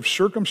meanest of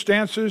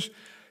circumstances,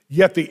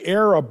 yet the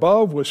air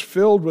above was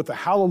filled with the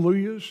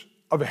hallelujahs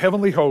of a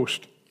heavenly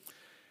host.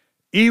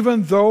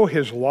 Even though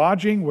His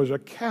lodging was a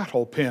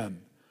cattle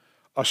pen,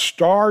 a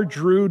star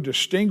drew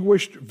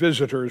distinguished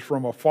visitors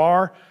from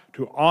afar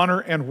to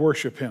honor and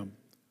worship Him.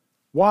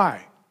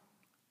 Why?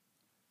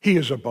 He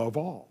is above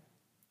all.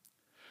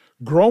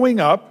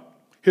 Growing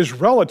up, His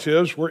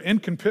relatives were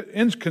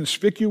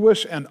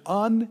inconspicuous and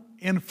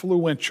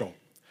uninfluential.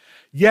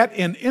 Yet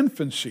in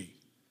infancy,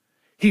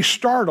 He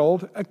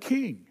startled a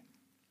king.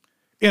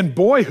 In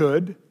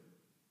boyhood,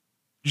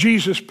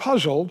 Jesus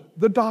puzzled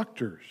the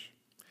doctors.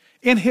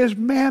 In His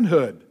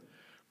manhood,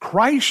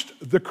 Christ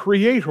the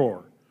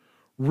Creator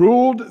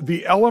ruled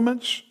the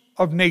elements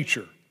of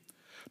nature,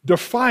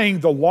 defying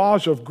the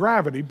laws of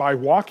gravity by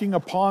walking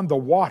upon the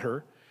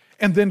water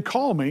and then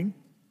calming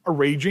a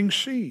raging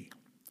sea.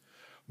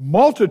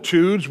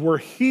 Multitudes were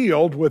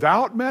healed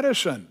without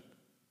medicine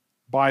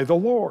by the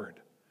Lord.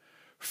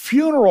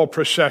 Funeral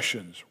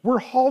processions were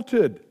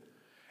halted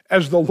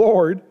as the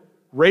Lord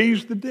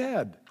raised the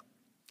dead.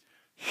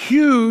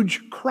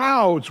 Huge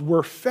crowds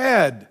were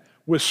fed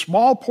with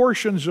small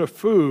portions of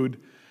food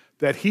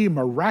that He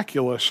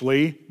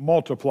miraculously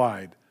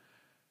multiplied.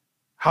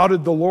 How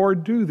did the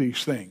Lord do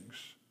these things?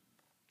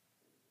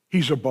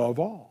 He's above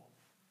all.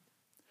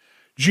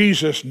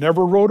 Jesus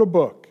never wrote a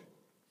book,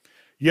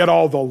 yet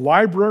all the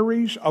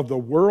libraries of the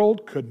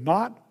world could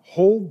not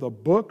hold the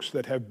books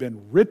that have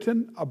been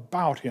written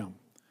about Him.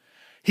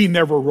 He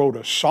never wrote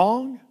a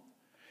song,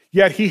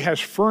 yet He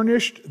has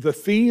furnished the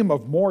theme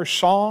of more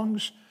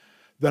songs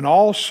than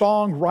all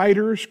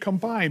songwriters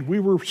combined. We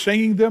were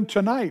singing them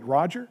tonight,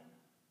 Roger.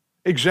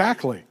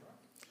 Exactly.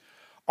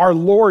 Our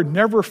Lord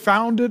never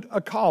founded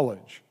a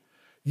college,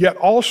 yet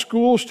all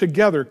schools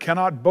together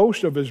cannot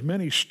boast of as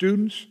many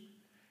students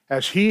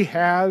as He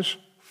has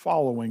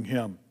following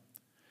Him.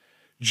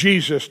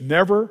 Jesus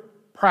never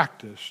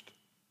practiced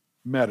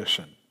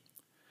medicine,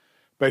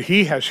 but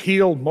He has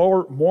healed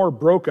more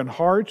broken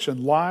hearts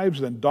and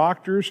lives than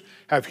doctors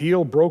have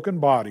healed broken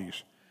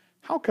bodies.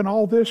 How can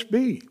all this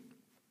be?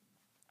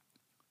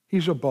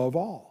 He's above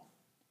all.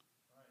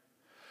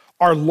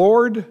 Our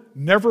Lord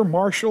never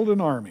marshaled an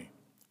army,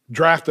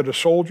 drafted a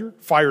soldier,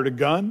 fired a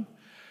gun,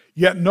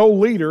 yet no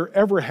leader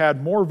ever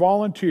had more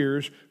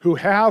volunteers who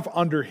have,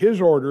 under his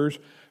orders,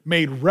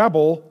 made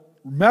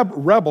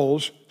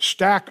rebels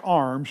stack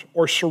arms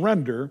or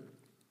surrender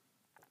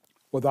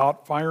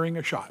without firing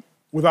a shot,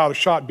 without a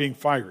shot being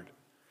fired.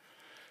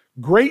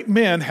 Great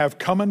men have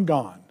come and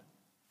gone,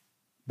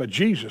 but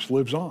Jesus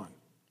lives on.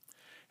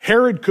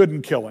 Herod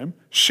couldn't kill him.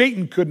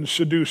 Satan couldn't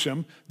seduce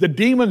him. The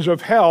demons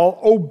of hell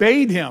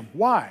obeyed him.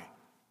 Why?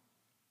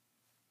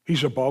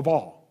 He's above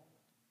all.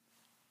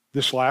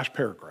 This last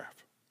paragraph.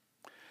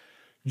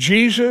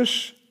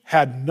 Jesus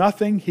had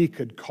nothing he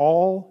could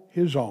call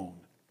his own.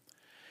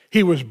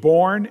 He was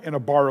born in a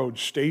borrowed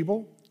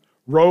stable,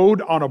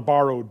 rode on a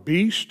borrowed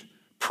beast,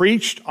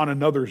 preached on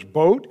another's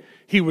boat.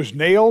 He was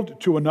nailed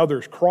to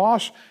another's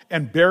cross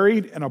and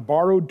buried in a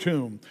borrowed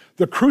tomb.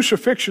 The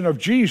crucifixion of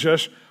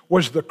Jesus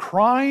was the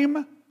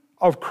crime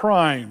of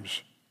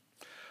crimes.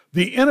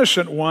 The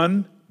innocent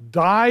one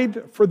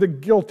died for the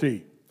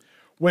guilty.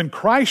 When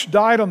Christ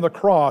died on the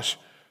cross,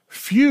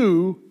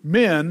 few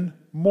men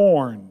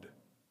mourned.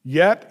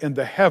 Yet in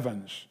the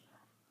heavens,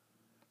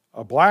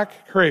 a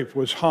black crape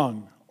was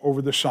hung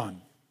over the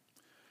sun.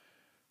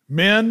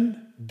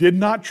 Men did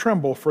not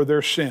tremble for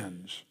their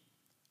sins,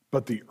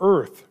 but the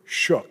earth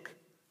shook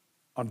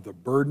under the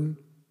burden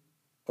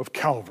of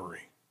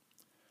Calvary.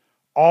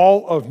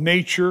 All of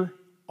nature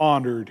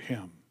honored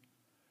him,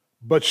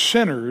 but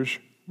sinners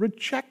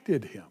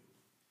rejected him.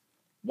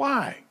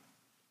 Why?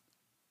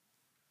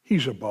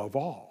 He's above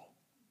all.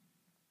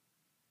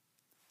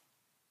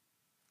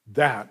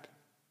 That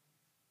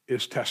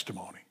is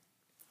testimony.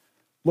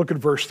 Look at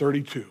verse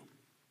 32.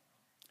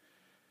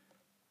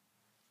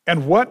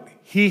 And what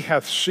he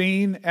hath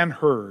seen and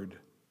heard,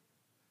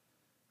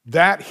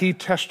 that he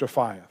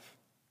testifieth,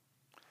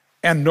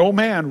 and no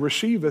man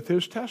receiveth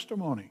his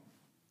testimony.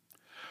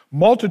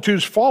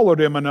 Multitudes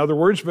followed him, in other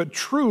words, but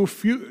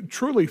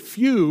truly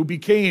few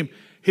became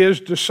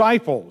his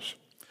disciples.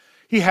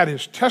 He had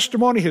his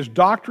testimony, his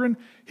doctrine,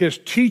 his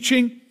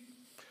teaching.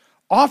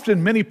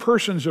 Often many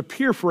persons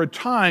appear for a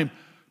time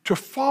to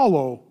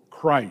follow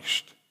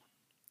Christ.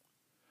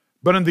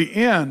 But in the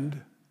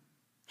end,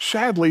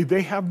 sadly,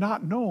 they have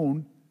not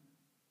known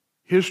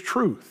his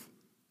truth.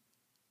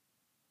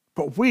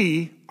 But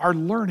we are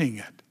learning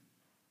it.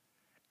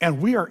 And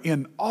we are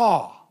in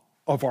awe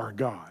of our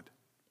God.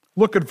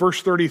 Look at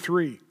verse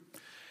 33.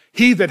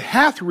 He that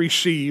hath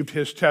received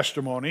his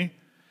testimony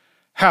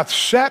hath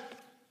set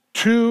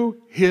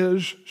to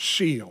his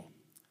seal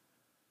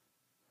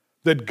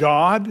that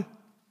God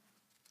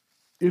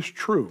is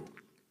true.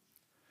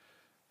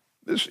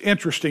 This is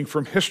interesting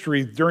from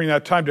history during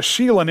that time. To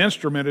seal an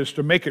instrument is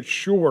to make it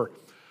sure,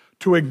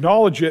 to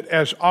acknowledge it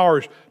as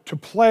ours, to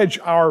pledge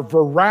our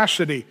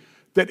veracity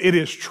that it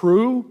is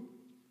true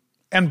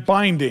and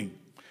binding.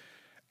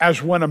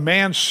 As when a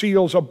man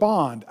seals a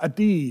bond, a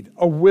deed,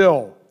 a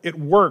will, it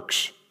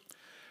works.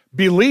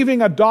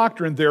 Believing a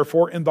doctrine,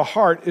 therefore, in the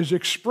heart is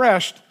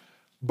expressed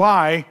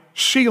by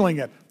sealing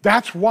it.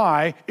 That's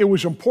why it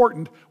was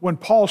important when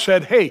Paul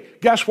said, hey,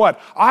 guess what?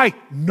 I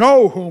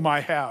know whom I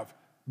have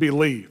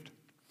believed.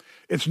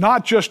 It's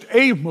not just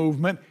a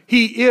movement.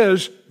 He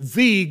is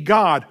the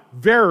God,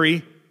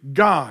 very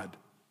God.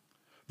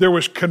 There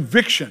was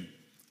conviction.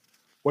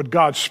 What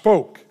God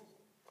spoke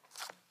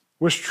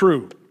was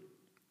true.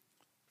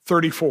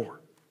 34.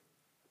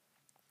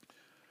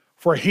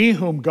 For he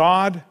whom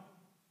God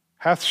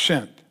hath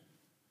sent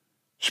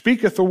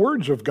speaketh the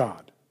words of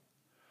God.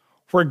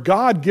 For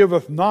God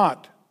giveth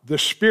not the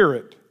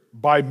Spirit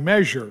by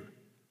measure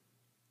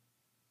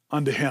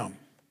unto him.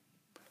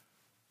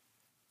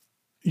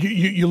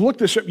 You look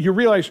this up, you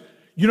realize,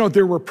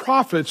 there were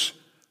prophets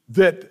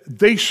that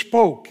they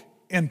spoke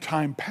in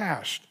time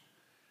past.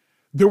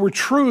 There were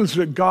truths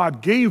that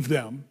God gave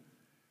them.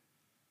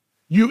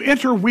 You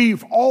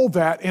interweave all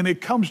that, and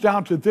it comes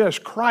down to this: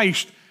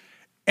 Christ,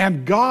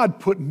 and God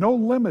put no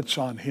limits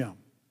on him.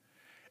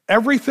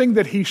 Everything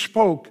that he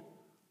spoke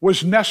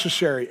was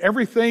necessary.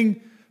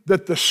 Everything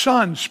that the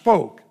Son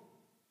spoke,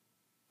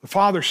 the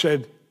Father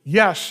said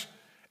yes,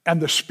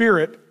 and the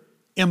Spirit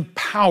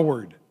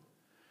empowered.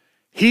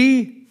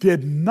 He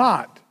did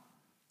not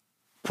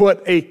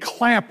put a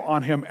clamp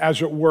on him,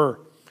 as it were.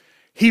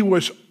 He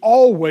was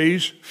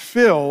always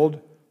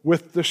filled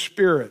with the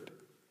Spirit.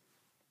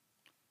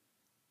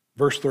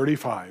 Verse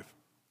 35,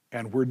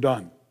 and we're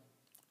done.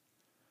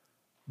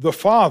 The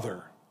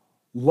Father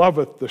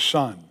loveth the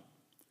Son,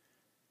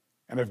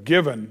 and have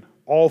given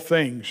all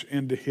things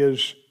into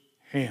his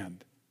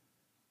hand.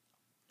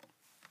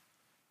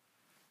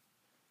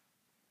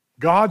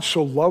 God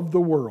so loved the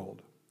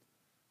world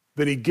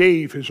that he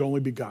gave his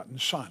only begotten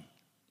Son.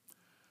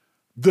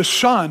 The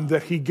Son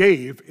that he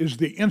gave is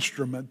the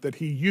instrument that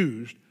he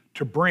used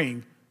to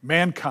bring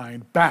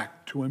mankind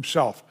back to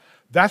himself.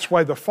 That's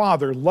why the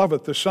Father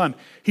loveth the Son.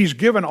 He's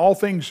given all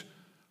things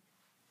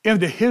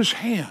into his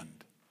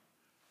hand.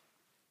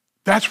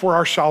 That's where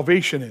our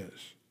salvation is.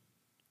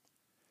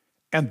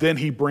 And then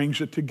he brings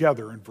it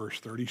together in verse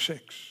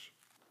 36.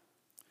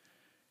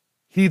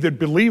 he that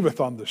believeth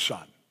on the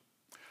Son.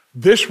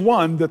 This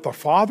one that the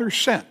Father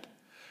sent,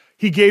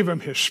 he gave him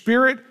his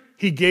Spirit,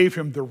 he gave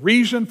him the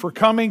reason for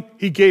coming,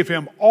 he gave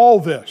him all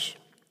this.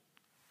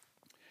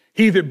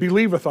 He that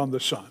believeth on the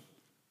Son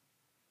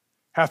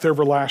hath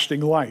everlasting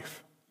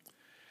life.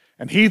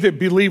 And he that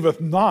believeth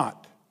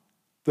not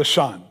the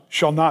Son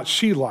shall not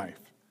see life,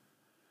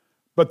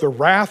 but the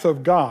wrath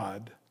of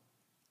God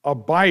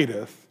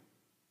abideth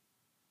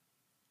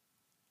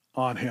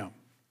on him.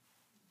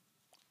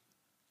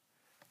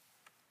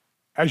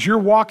 As you're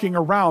walking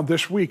around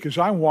this week, as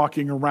I'm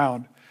walking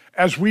around,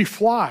 as we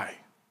fly,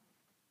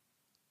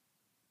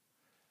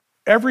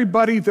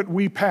 everybody that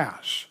we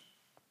pass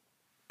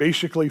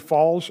basically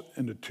falls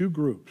into two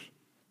groups.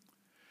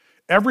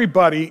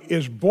 Everybody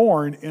is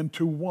born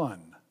into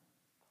one.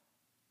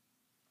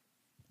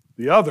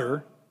 The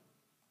other,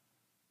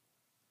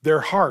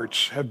 their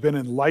hearts have been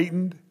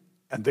enlightened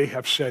and they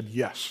have said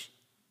yes.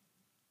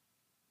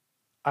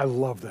 I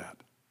love that.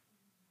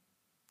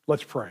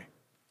 Let's pray.